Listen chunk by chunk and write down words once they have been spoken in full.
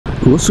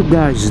What's up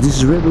guys, this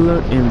is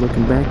Regular and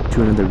welcome back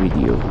to another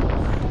video.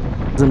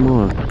 I'm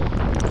on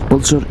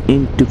Pulsar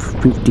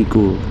N250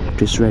 को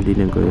test ride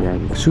लिन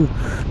गइरहेको छु.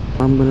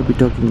 I'm going to be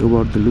talking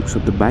about the looks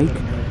of the bike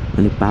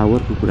अनि power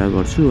को कुरा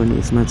गर्छु अनि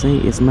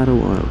यसमा र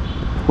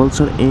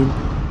Pulsar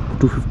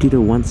N250 र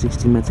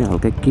 160 मा चाहिँ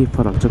हल्का के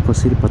फरक छ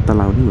कसरी पत्ता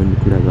लगाउने भन्ने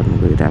कुरा गर्न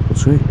गइरहेको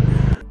छु है.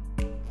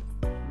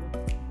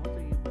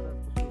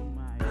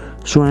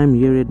 So I'm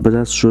here at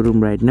Bajaj showroom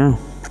right now.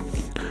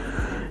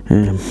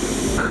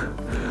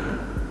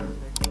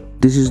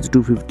 This is the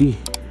 250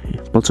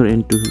 Pulsar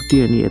N250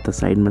 अनि यता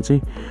साइडमा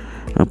चाहिँ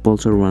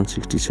Pulsar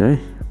 160 छ है.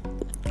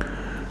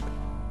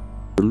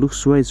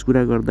 लुक्स वाइज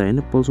कुरा गर्दा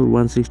हैन Pulsar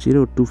 160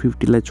 र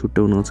 250 लाई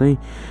छुट्याउन चाहिँ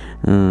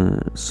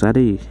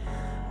सारै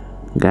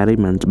गाह्रै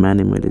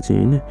माने मैले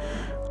चाहिँ हैन.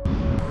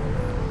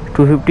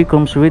 250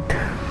 comes with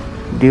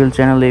dual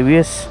channel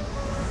ABS,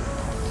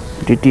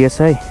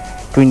 DTSI,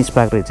 twin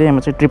spark रहेछ. यसमा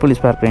चाहिँ ट्रिपल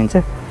स्पार्क रहन्छ,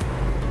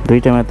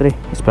 दुईटा मात्रै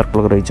स्पार्क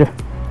प्लग रहेछ.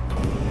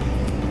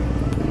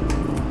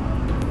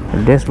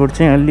 ड्याशबोर्ड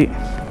चाहिँ अलि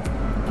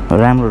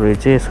राम्रो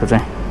रहेछ यसको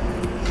चाहिँ,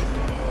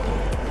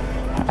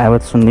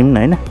 आवाज सुन्दिम न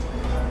हैन.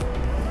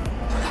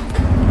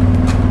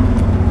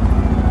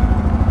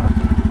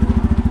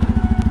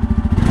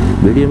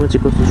 भिडियोमा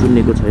चाहिँ कस्तो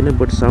सुन्नेको छैन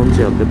बट साउन्ड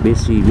चाहिँ हल्का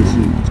बेसी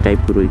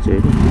टाइपको रहेछ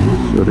हैन.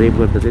 सो रेप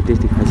गर्दा चाहिँ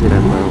त्यति खासै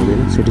राम्रो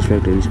आउँदैन,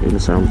 सेटिस्फ्याक्टरी छैन.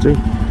 साउन्ड चाहिँ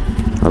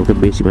हल्का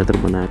बेसी मात्र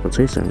बनाएको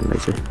छ साउन्डलाई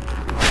चाहिँ.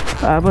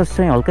 आवाज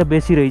चाहिँ हल्का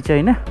बेसी रहेछ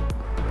हैन,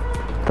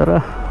 तर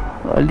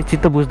अलि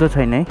चित्त बुझ्दो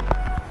छैन है.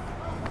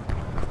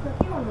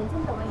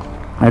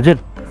 हजुर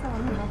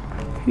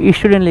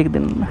स्टुडेन्ट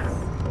लेख्दैन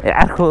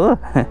अर्को हो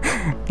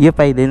यो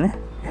पाइँदैन,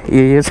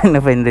 यो चाहिँ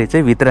नपाइने रहेछ.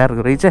 भित्र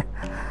अर्को रहेछ,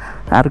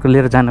 अर्को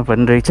लिएर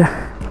जानुपर्ने रहेछ.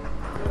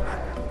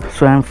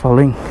 So I am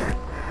following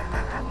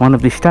one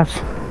of the staffs.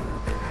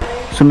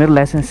 So मेरो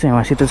लाइसेन्स चाहिँ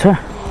उहाँसित छ.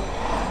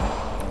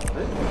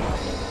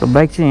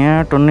 बाइक चाहिँ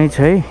यहाँ टन्नै छ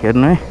है,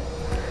 हेर्नु है.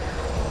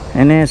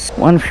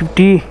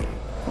 NS150.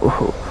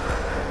 ओहो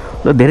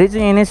ल धेरै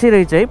चाहिँ NS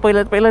रहेछ है.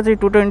 पहिला चाहिँ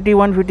 220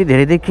 150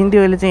 धेरै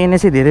देखिन्थ्यो, अहिले चाहिँ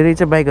NS धेरै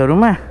रहेछ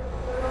बाइकहरुमा.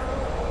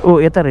 ओ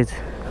यता रहेछ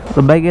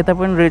बाइक, यता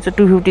पनि रहेछ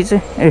 250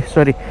 चाहिँ, ए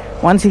सरी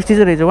 160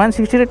 चाहिँ रहेछ.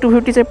 160 र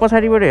 250 चाहिँ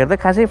पछाडिबाट हेर्दा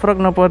खासै फरक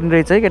नपर्ने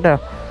रहेछ है केटा.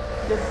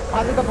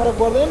 आजै त फरक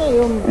पर्दैन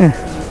यो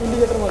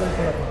इन्डिकेटरमा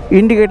रहेछ.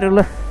 इन्डिकेटर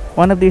ल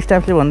वान अफ द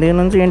स्टाफले भन्दै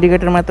हुनुहुन्छ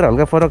इन्डिकेटर मात्र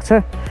हल्का फरक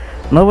छ,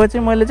 नभए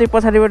चाहिँ मैले चाहिँ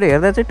पछाडिबाट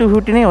हेर्दा चाहिँ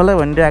 250 नै होला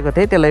भनिरहेको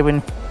थिएँ त्यसलाई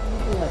पनि.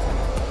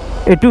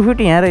 ए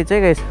 250 यहाँ रहेछ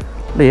है गाइस,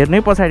 ल हेर्नु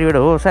है पछाडिबाट.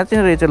 हो साँच्चै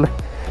नै रहेछ. ल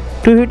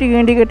 250 को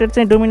इन्डिकेटर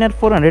चाहिँ Dominar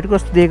 400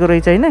 कस्तो दिएको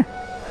रहेछ हैन.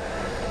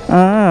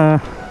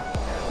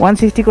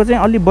 160 को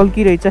चाहिँ अलि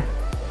बल्की रहेछ.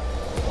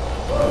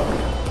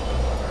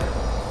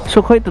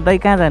 सो खोइ त दाइ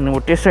कहाँ जानु?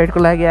 टेस्ट राइडको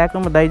लागि आएको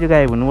म, दाइजो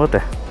गायब हुनुभयो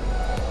त.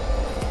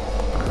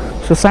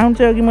 सो साउन्ड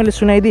चाहिँ अघि मैले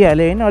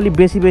सुनाइदिइहालेँ होइन, अलि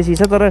बेसी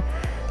छ तर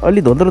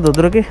अलि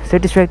धोद्रो के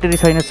सेटिस्फ्याक्टरी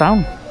छैन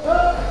साउन्ड.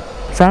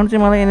 साउन्ड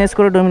चाहिँ मलाई NS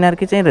को र Dominar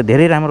की चाहिँ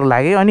धेरै राम्रो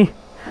लाग्यो. अनि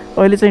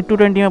अहिले चाहिँ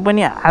 220 मा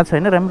पनि आएको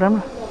छैन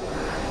राम्रो.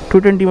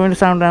 220 मा पनि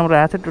साउन्ड राम्रो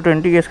आएको छ.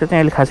 220 यसको चाहिँ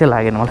अहिले खासै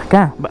लागेन मलाई.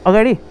 कहाँ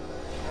अगाडि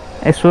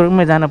ए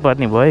सोरुममै जानु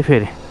पर्ने भयो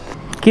फेरि.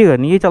 के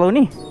गर्ने, यही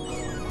चलाउने?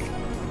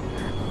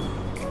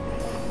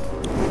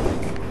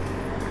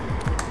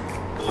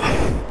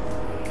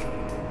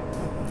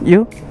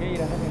 यो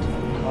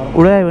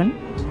उडायो भने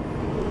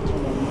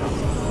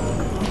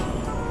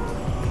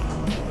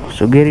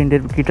सो गेयर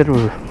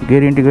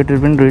इन्डिकेटर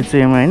पनि रहेछ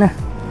यसमा हैन.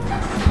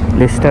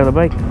 Let's start the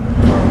bike.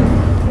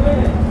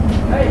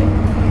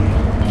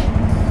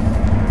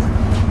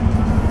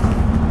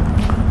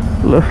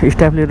 ल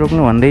स्टाफले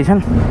रोक्नु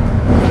भन्दैछन्.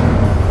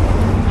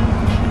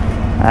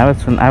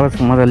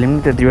 आवाजको मजा लिउँ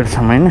त्यति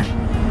बेरसम्म हैन.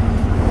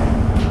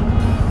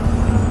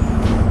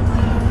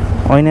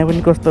 ऐना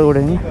पनि कस्तो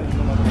उडायो नि,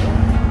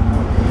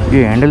 यो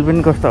ह्यान्डल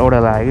पनि कस्तो औडा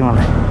लाग्यो कि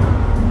मलाई.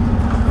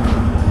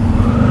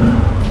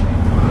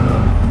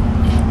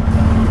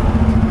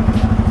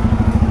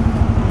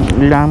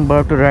 I'm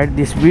about to ride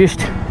this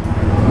beast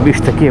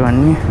त के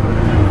भन्ने.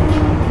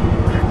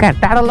 कहाँ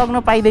टाढा लग्न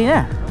पाइँदैन,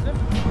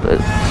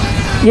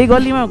 यही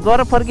गल्लीमा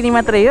गएर फर्किने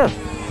मात्रै हो.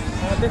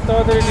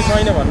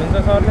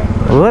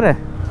 हो र,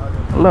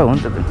 ल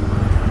हुन्छ त.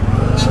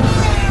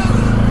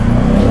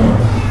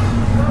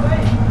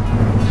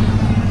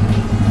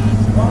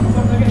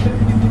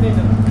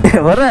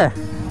 हो र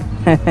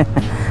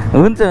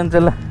हुन्छ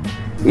ल.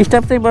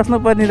 स्टाफ चाहिँ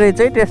बस्नुपर्ने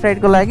रहेछ है टेस्ट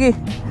राइडको लागि.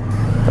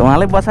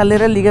 उहाँलाई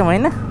बसालेर लिगौँ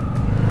होइन.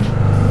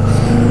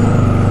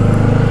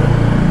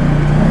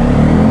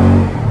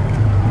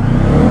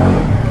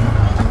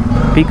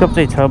 पिकअप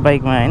चाहिँ छ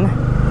बाइकमा होइन.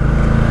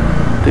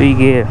 2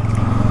 गियर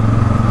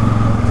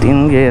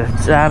 3 गियर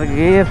 4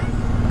 गियर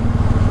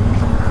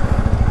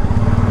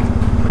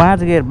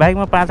 5 गियर.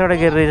 बाइकमा 5वटा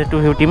गियर रहेछ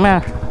 250 मा.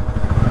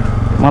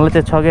 मलाई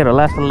चाहिँ 6 गियर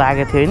होला जस्तो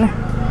लागेको थियो होइन.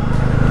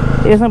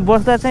 यसमा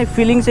बस्दा चाहिँ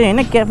फिलिङ चाहिँ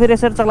होइन क्याफे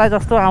रेसर चलाए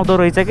जस्तो आउँदो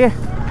रहेछ के.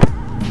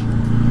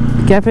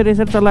 क्याफे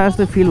रेसर चलाए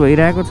जस्तो फिल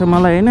भइरहेको छ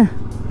मलाई होइन.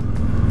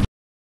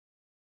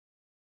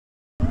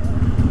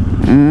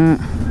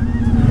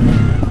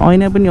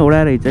 ऐना पनि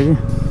औडा रहेछ कि.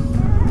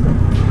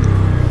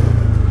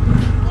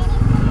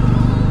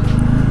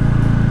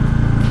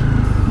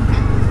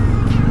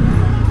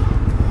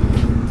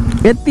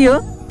 यति हो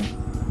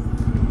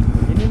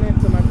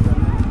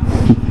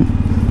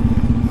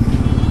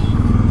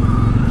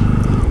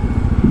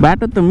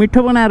बाटो त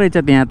मिठो बनाएर रहेछ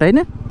त्यहाँ त हैन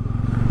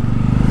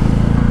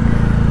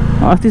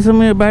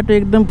अस्तिसम्म यो बाटो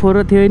एकदम फोहोर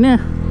थियो हैन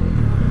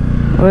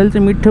अहिले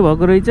चाहिँ मिठो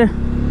भएको रहेछ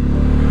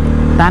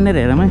तानेर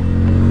हेरमै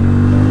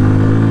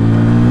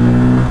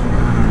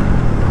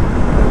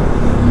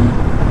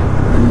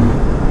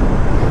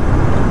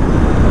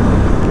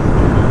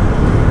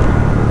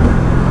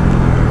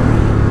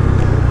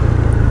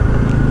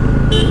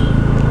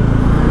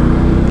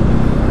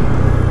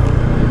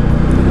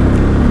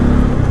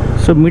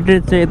सो मिटर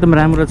चाहिँ एकदम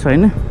राम्रो छ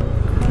हैन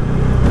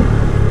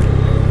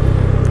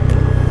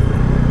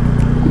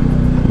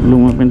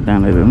लुमा पनि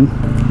तानेर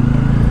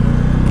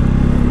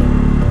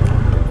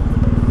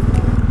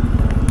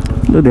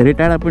लु धेरै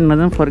टाढा पनि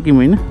नजाउँ फर्क्यौँ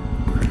हैन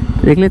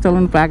एक्लै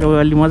चलाउनु पाएको भए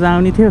अलि मजा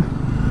आउने थियो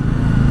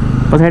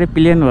पछाडि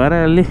प्लेन भएर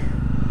अलि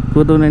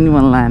कुदाउन नि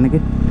मन लागेन कि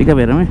पिकअप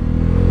हेरमै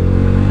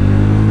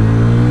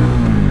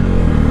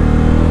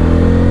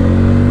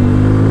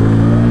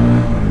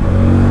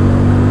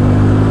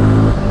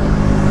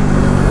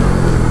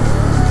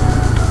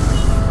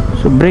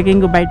सो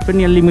ब्रेकिङको बाइट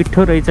पनि अलि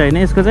मिठो रहेछ हैन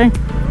यसको चाहिँ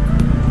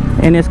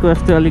एनएसको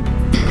जस्तो अलिक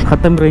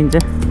खत्तम रहन्छ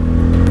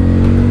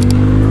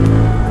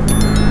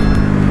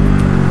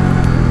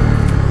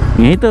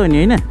यही त हो नि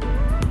हैन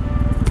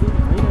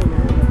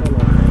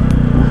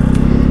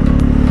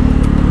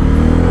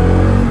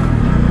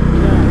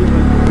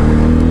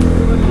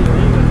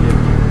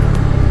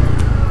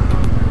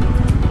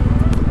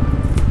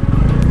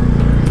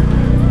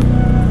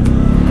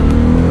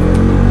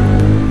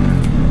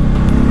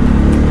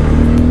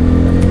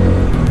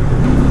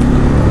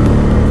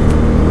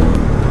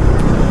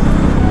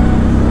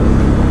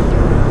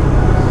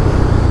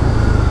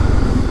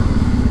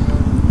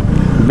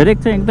ब्रेक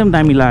चाहिँ एकदम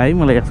दामी लाग्यो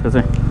है मलाई यसको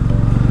चाहिँ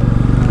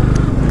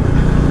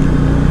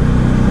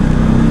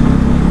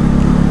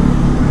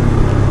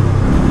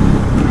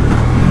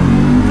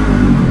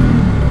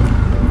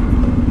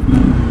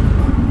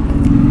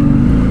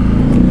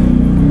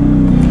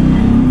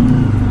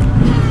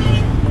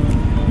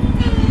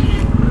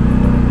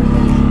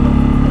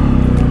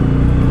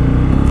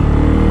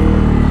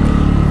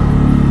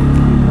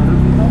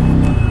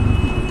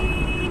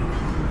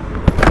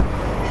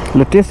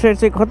ल टेस्ट राइड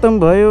चाहिँ खत्तम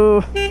भयो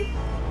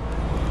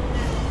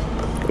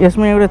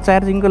यसमा एउटा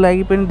चार्जिङको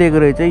लागि पनि दिएको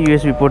रहेछ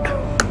युएसबी पोर्ट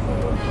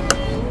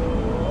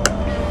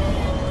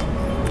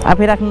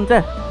आफै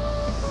राख्नुहुन्छ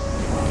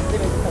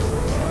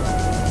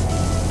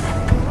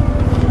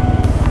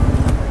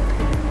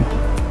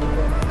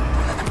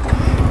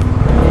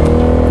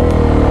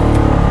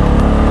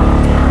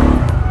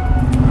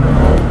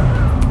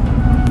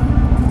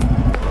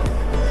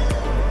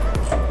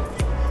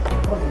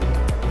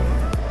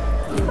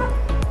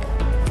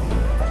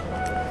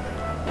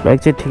बाइक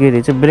चाहिँ ठिकै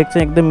रहेछ ब्रेक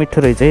चाहिँ एकदम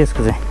मिठो रहेछ है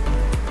यसको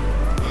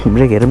चाहिँ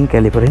ब्रेक हेरौँ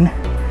क्यालिपर हैन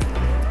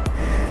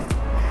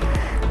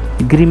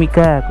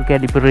ग्रिमिकाको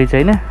क्यालिपर रहेछ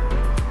हैन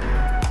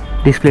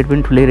डिस्प्ले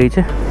पनि ठुलै रहेछ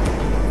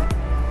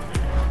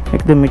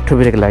एकदम मिठो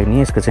ब्रेक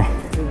लाग्ने यसको चाहिँ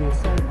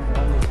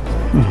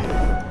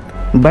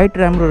बाइट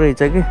राम्रो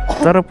रहेछ कि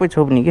चरप्पै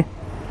छोप्ने कि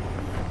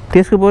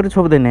त्यसको बरु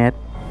छोप्दैन यार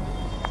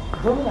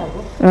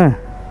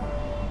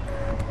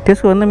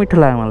त्यसको भन्दा मिठो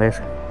लाग्यो मलाई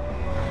यसको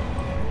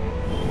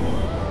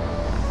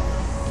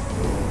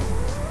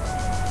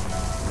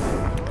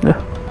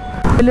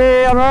अहिले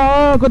अब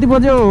कति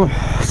बज्यो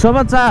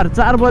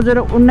 4:15 बजेर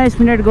 19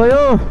 मिनट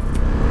गयो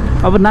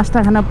अब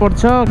नास्ता खाना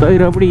पर्छ दही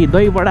रबडी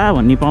दही बडा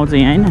भन्ने पाउँछ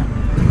यहाँ हैन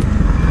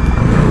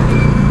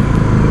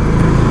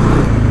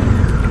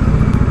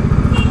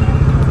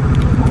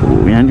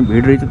यहाँ नि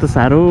भिड रहेछ त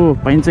साह्रो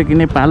पाइन्छ कि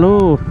नै पालो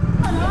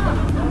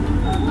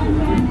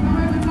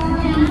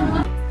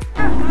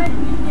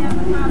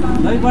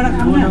दही बडा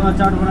खानुमा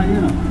चाट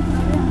बनाइदिनु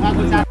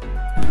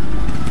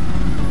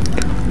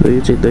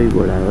यो चाहिँ दही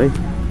बडा हो है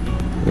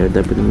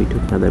हेर्दा पनि मिठो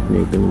खाँदा पनि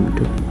एकदम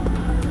मिठो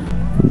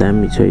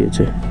दामी छ यो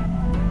चाहिँ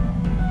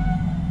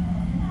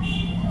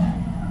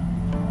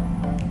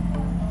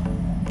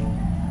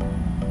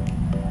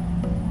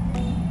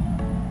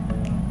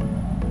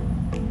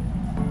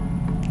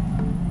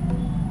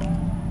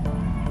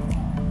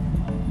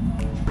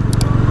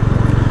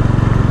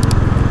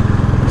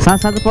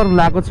साँझ पर्नु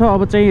लागेको छ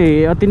अब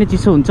चाहिँ अति नै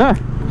चिसो हुन्छ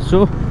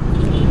सो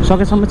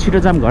सकेसम्म छिटो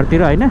जाम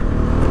घरतिर हैन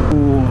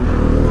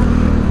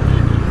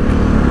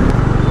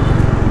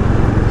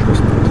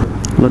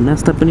ल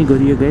नास्ता पनि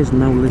गरियो guys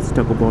now let's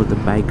talk about the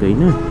bike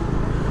हैन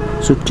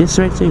सो टेस्ट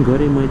राइड चाहिँ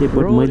गरेँ मैले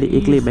बट मैले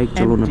एक्लै बाइक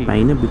चलाउन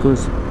पाइनँ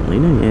बिकज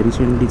हैन यहाँ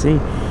रिसेन्टली चाहिँ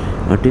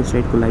टेस्ट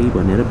राइडको लागि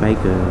भनेर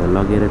बाइक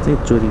लगेर चाहिँ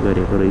चोरी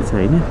गरेको रहेछ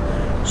हैन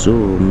सो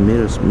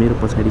मेरो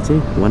पछाडि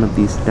चाहिँ वान अफ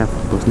द स्टाफ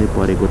बस्नै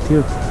परेको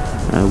थियो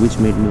विच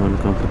मेड मी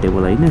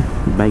अनकम्फर्टेबल हैन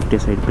बाइक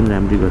टेस्ट राइड पनि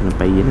राम्ररी गर्न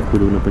पाइएन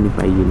कुदाउन पनि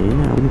पाइएन हैन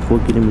अब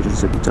 4 किलोमिटर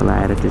जति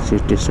चलाएर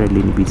टेस्ट राइड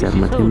लिने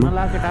विचारमा थिएँ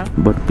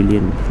म बट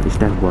प्लेन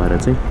स्टाफ भएर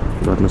चाहिँ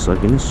गर्न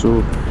सकिनँ सो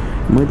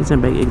मैले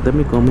चाहिँ बाइक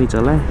एकदमै कमै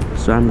चलाएँ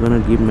so I'm gun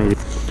give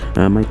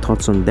my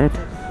thoughts on that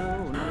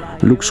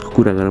लुक्सको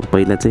कुरा गरौँ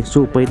पहिला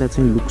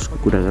चाहिँ लुक्सको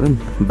कुरा गरौँ।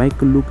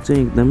 बाइकको लुक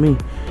चाहिँ एकदमै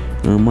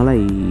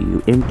मलाई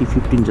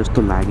MT-15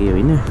 जस्तो लाग्यो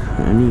होइन,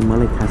 अनि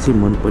मलाई खासै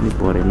मन पनि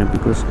परेन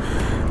बिकज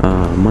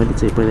मैले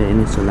चाहिँ पहिला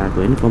NS चलाएको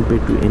होइन,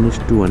 कम्पेयर टु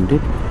NS200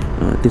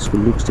 त्यसको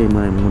लुक्स चाहिँ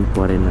मलाई मन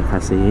परेन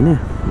खासै होइन।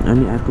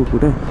 अनि अर्को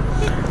कुरा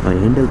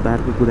ह्यान्डल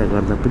बारको कुरा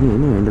गर्दा पनि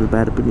होइन, ह्यान्डल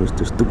बार पनि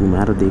यस्तो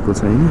घुमाएर दिएको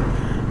छ होइन,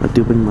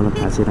 त्यो पनि मलाई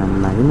खासै राम्रो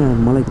लागेन।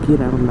 मलाई के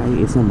राम्रो लाग्यो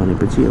यसमा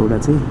भनेपछि एउटा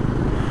चाहिँ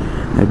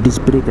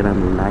डिस्क ब्रेक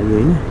राम्रो लाग्यो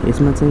होइन।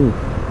 यसमा चाहिँ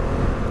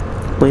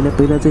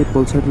पहिला चाहिँ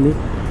पल्सरले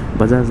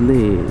बजाजले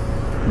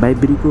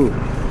बाइब्रीको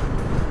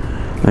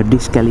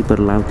डिस्क क्यालिपर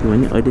लाउँथ्यो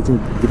भने अहिले चाहिँ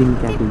ग्रिम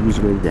क्याको युज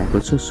गरिरहेको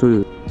छ। सो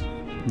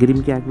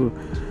ग्रिम क्याको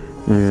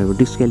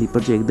डिस्क क्यालिपर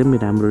चाहिँ एकदमै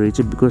राम्रो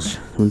रहेछ बिकज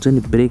हुन्छ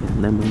नि ब्रेक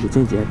हान्दा मैले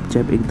चाहिँ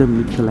झ्याप एकदम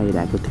मिठो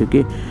लागिरहेको थियो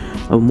कि।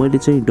 अब मैले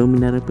चाहिँ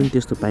डोमिनारमा पनि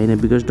त्यस्तो पाइनँ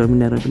बिकज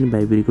डोमिनारमा पनि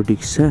बाइब्रीको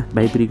डिस्क छ,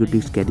 बाइब्रीको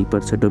डिस्क क्यालिपर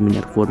छ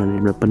डोमिनार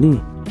 400मा पनि।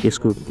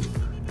 यसको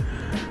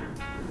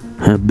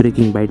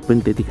ब्रेकिङ बाइट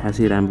पनि त्यति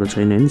खासै राम्रो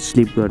छैन होइन,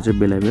 स्लिप गर्छ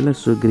बेला बेला।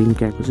 सो ग्रिम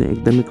क्याको चाहिँ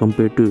एकदमै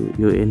कम्पेयर टु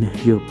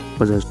यो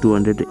बजाज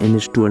 200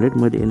 NS200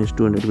 मैले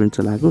NS200 पनि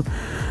चलाएको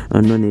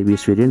नन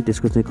एबिएस भेरिएन्ट,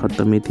 त्यसको चाहिँ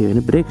खत्तमै थियो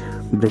होइन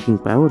breaking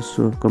power.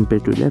 So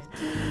compare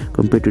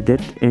to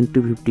that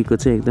N250 को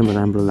चाहिँ एकदम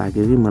राम्रो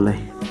लाग्यो कि मलाई।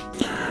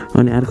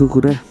 अनि अर्को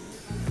कुरा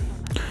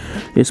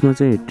यसमा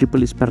चाहिँ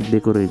ट्रिपल स्पार्क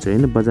दिएको रहेछ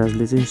होइन।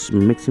 बजाजले चाहिँ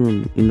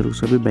म्याक्सिमम यिनीहरूको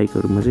सबै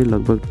बाइकहरूमा चाहिँ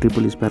लगभग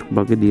ट्रिपल स्पार्क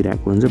बकै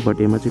दिइरहेको हुन्छ,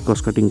 बट यसमा चाहिँ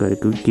कस्ट कटिङ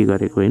गरेको के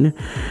गरेको होइन,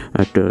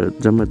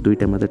 जम्मा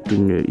दुईवटा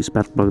मात्र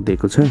स्पार्क बग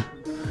दिएको छ।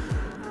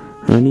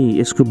 अनि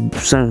यसको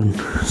sound,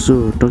 so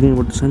talking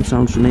about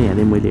sound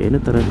सुनाइहालेँ मैले होइन,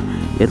 तर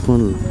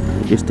एयरफोन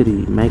यसरी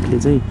माइकले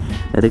चाहिँ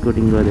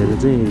रेकर्डिङ गरेर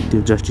चाहिँ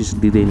त्यो जस्टिस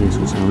दिँदैन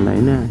यसको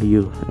साउन्डलाई होइन।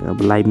 यो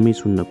अब लाइभमै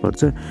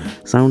सुन्नुपर्छ,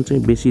 साउन्ड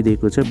चाहिँ बेसी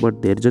दिएको छ,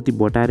 बट धेरै जति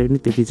बटार्यो नि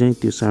त्यति चाहिँ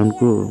त्यो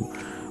साउन्डको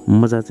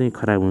मजा चाहिँ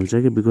खराब हुन्छ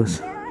कि बिकज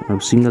अब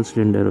सिङ्गल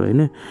सिलिन्डर हो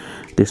होइन,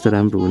 त्यस्तो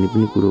राम्रो हुने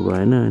पनि कुरो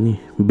भएन। अनि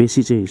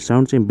बेसी चाहिँ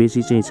साउन्ड चाहिँ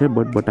बेसी चाहिँ छ,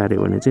 बट बटार्यो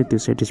भने चाहिँ त्यो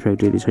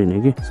सेटिस्फ्याक्टरी छैन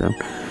कि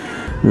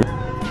साउन्ड।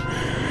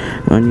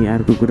 अनि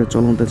अर्को कुरा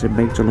चलाउँदा चाहिँ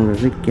बाइक चलाउँदा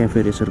चाहिँ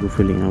क्याफे रेसरको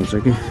फिलिङ आउँछ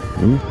क्या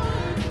होइन।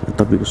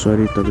 तपाईँको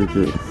शरीर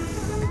तपाईँको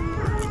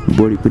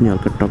बडी पनि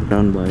हल्का टक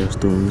डाउन भयो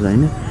जस्तो हुन्छ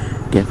होइन,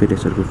 क्याफे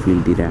रेसरको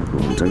फिल दिइरहेको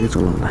हुन्छ कि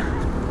चलाउँदा।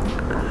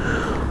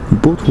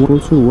 बोथ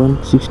पल्सर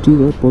 160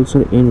 र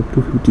पल्सर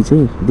N250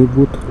 चाहिँ दे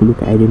बोथ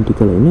लुक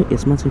आइडेन्टिकल होइन।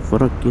 यसमा चाहिँ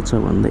फरक के छ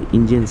भन्दा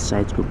इन्जिन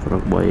साइजको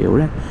फरक भयो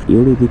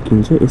एउटै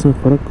देखिन्छ। यसमा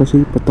फरक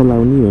कसरी पत्ता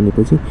लगाउने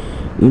भनेपछि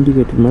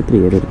इन्डिकेटर मात्रै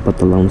हेरेर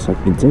पत्ता लगाउन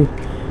सकिन्छ है।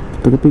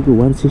 तपाईँको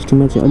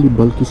 160मा चाहिँ अलिक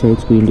बल्की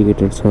साइजको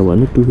इन्डिकेटर छ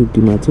भने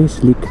 250मा चाहिँ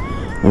स्लिक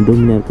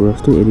डोमिनारको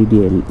जस्तो LED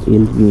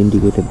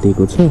इन्डिकेटर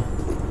दिएको छ।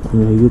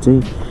 यो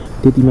चाहिँ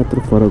त्यति मात्र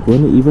फरक हो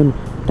होइन। इभन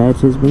टायर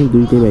साइज पनि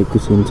दुईटै बाइकको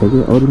सेम छ कि,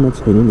 अरूमा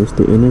छैन नि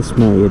यस्तो।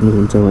 NSमा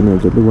हेर्नुहुन्छ भने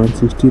हजुरले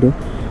 160 र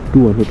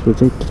 200को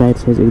चाहिँ टायर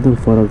साइज एकदम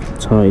फरक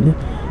छ होइन,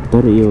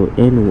 तर यो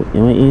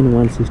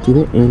N160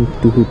 र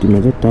N250मा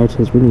चाहिँ टायर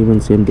साइज पनि इभन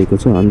सेम दिएको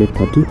छ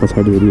 130,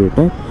 पछाडि रियर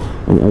टायर,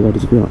 अनि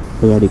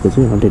अगाडिको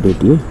चाहिँ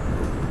 180 है।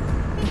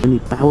 अनि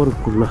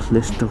पावरको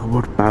लेट्स टक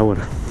अबाउट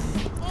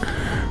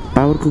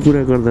पावरको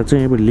कुरा गर्दा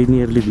चाहिँ अब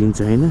लिनियरली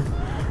दिन्छ होइन,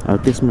 अब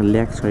त्यसमा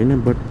ल्याग छैन,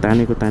 बट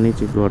तानेको तानै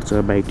चाहिँ गर्छ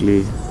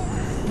बाइकले।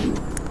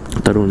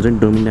 तर हुन्छ नि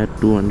डोमिनार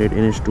 200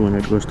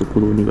 NS200 को जस्तो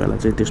कुदाउनेवाला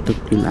चाहिँ त्यस्तो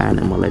फिल आएन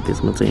मलाई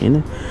त्यसमा चाहिँ होइन।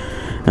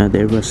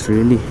 द्याट वाज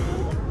रियली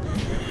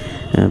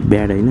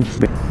ब्याड होइन।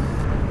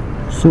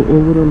 सो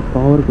ओभरअल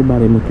पावरको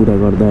बारेमा कुरा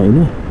गर्दा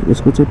होइन,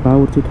 यसको चाहिँ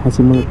पावर चाहिँ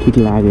खासै मलाई ठिक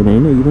लागेन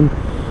होइन। इभन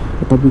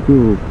तपाईँको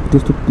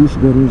त्यस्तो पुस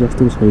गर्ने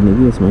जस्तो छैन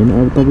कि यसमा होइन।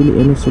 अब तपाईँले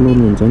NS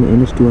चलाउनुहुन्छ भने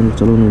NS200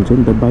 चलाउनुहुन्छ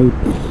भने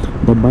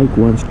the bike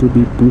wants to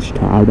be pushed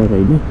harder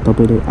होइन।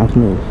 तपाईँले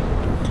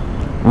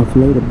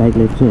आफूलाई र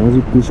बाइकलाई चाहिँ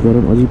अझै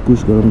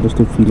पुस गरौँ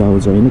जस्तो फिल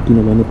आउँछ होइन,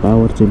 किनभने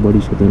पावर चाहिँ बढी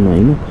छ त्यसमा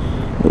होइन।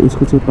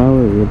 यसको चाहिँ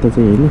पावर हेर्दा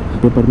चाहिँ होइन,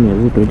 पेपरमा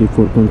हेर्दा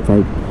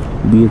 24.5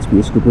 bhp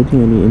यसको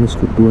पनि, अनि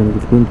NSको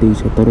 200 पनि त्यही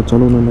छ, तर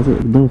चलाउनमा चाहिँ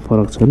एकदम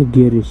फरक छ नि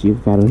गियर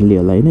रेसियोको कारणले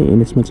होला होइन।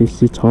 NSमा चाहिँ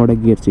 6वटा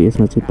गियर छ,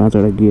 यसमा चाहिँ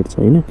 5वटा गियर छ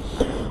होइन।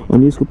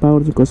 अनि यसको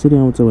पावर चाहिँ कसरी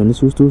आउँछ भने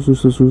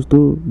सुस्तो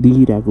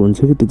दिइरहेको हुन्छ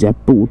कि, त्यो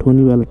झ्याप्प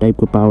उठाउनेवाला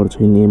टाइपको पावर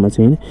छैन यसमा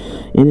चाहिँ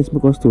होइन। NSमा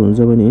कस्तो हुन्छ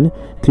भने होइन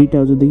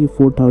 3000 देखि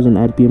 4000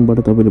 RPMबाट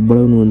तपाईँले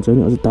बढाउनुहुन्छ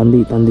भने अझै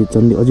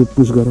तान्दै अझै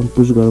पुस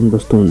गरौँ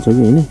जस्तो हुन्छ कि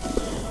होइन।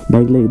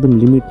 बाइकलाई एकदम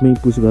लिमिटमै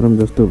पुस गरौँ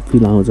जस्तो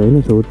फिल आउँछ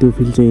होइन, त्यो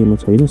फिल चाहिँ यसमा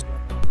छैन।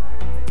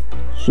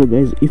 So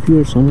guys, if you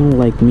are someone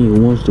like me who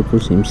wants to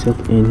push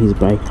himself and his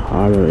bike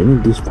harder,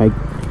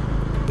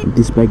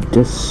 this bike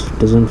just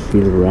doesn't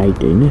feel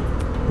right होइन।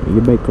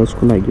 यो बाइक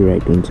कसको लागि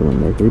राइट हुन्छ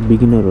भन्दाखेरि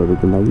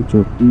बिगिनरहरूको लागि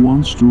जो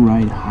wants to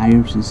ride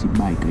higher CC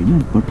bike होइन,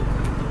 but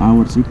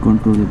power चाहिँ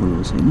कन्ट्रोलेबल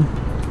होस् होइन,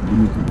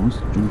 लिमिटमा होस्,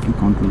 जुन कि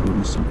कन्ट्रोल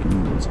गर्न सकिने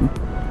होस्।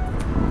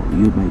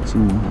 यो बाइक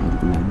चाहिँ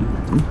उहाँहरूको लागि हो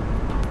है।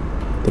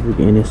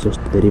 तपाईँको NS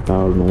जस्तो धेरै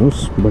पावर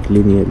नहोस्, बट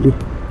लिनियरली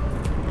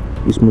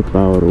स्मुथ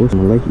पावर होस्,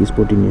 मलाई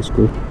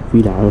स्पोर्टिनेसको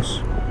फिल आओस्,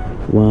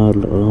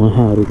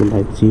 उहाँहरूको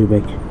लागि चाहिँ यो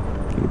बाइक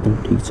एकदम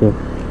ठिक छ।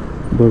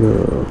 बट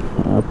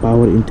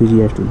पावर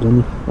इन्थुजियास्ट हुन्छ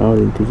नि, पावर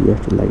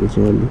इन्थुजियास्टको लागि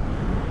चाहिँ अलि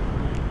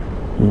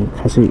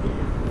खासै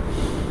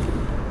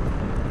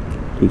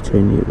ठिक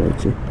छैन यो बाइक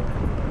चाहिँ।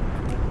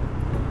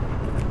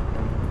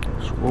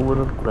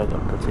 ओभरअल कुरा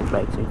गर्दा चाहिँ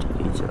बाइक चाहिँ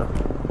ठिकै छ।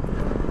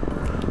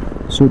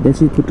 So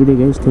that's it for today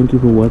guys. Thank you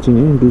for watching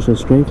and do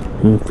subscribe.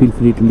 Feel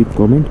free to leave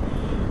comment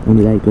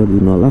and like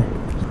गरिदिनु होला।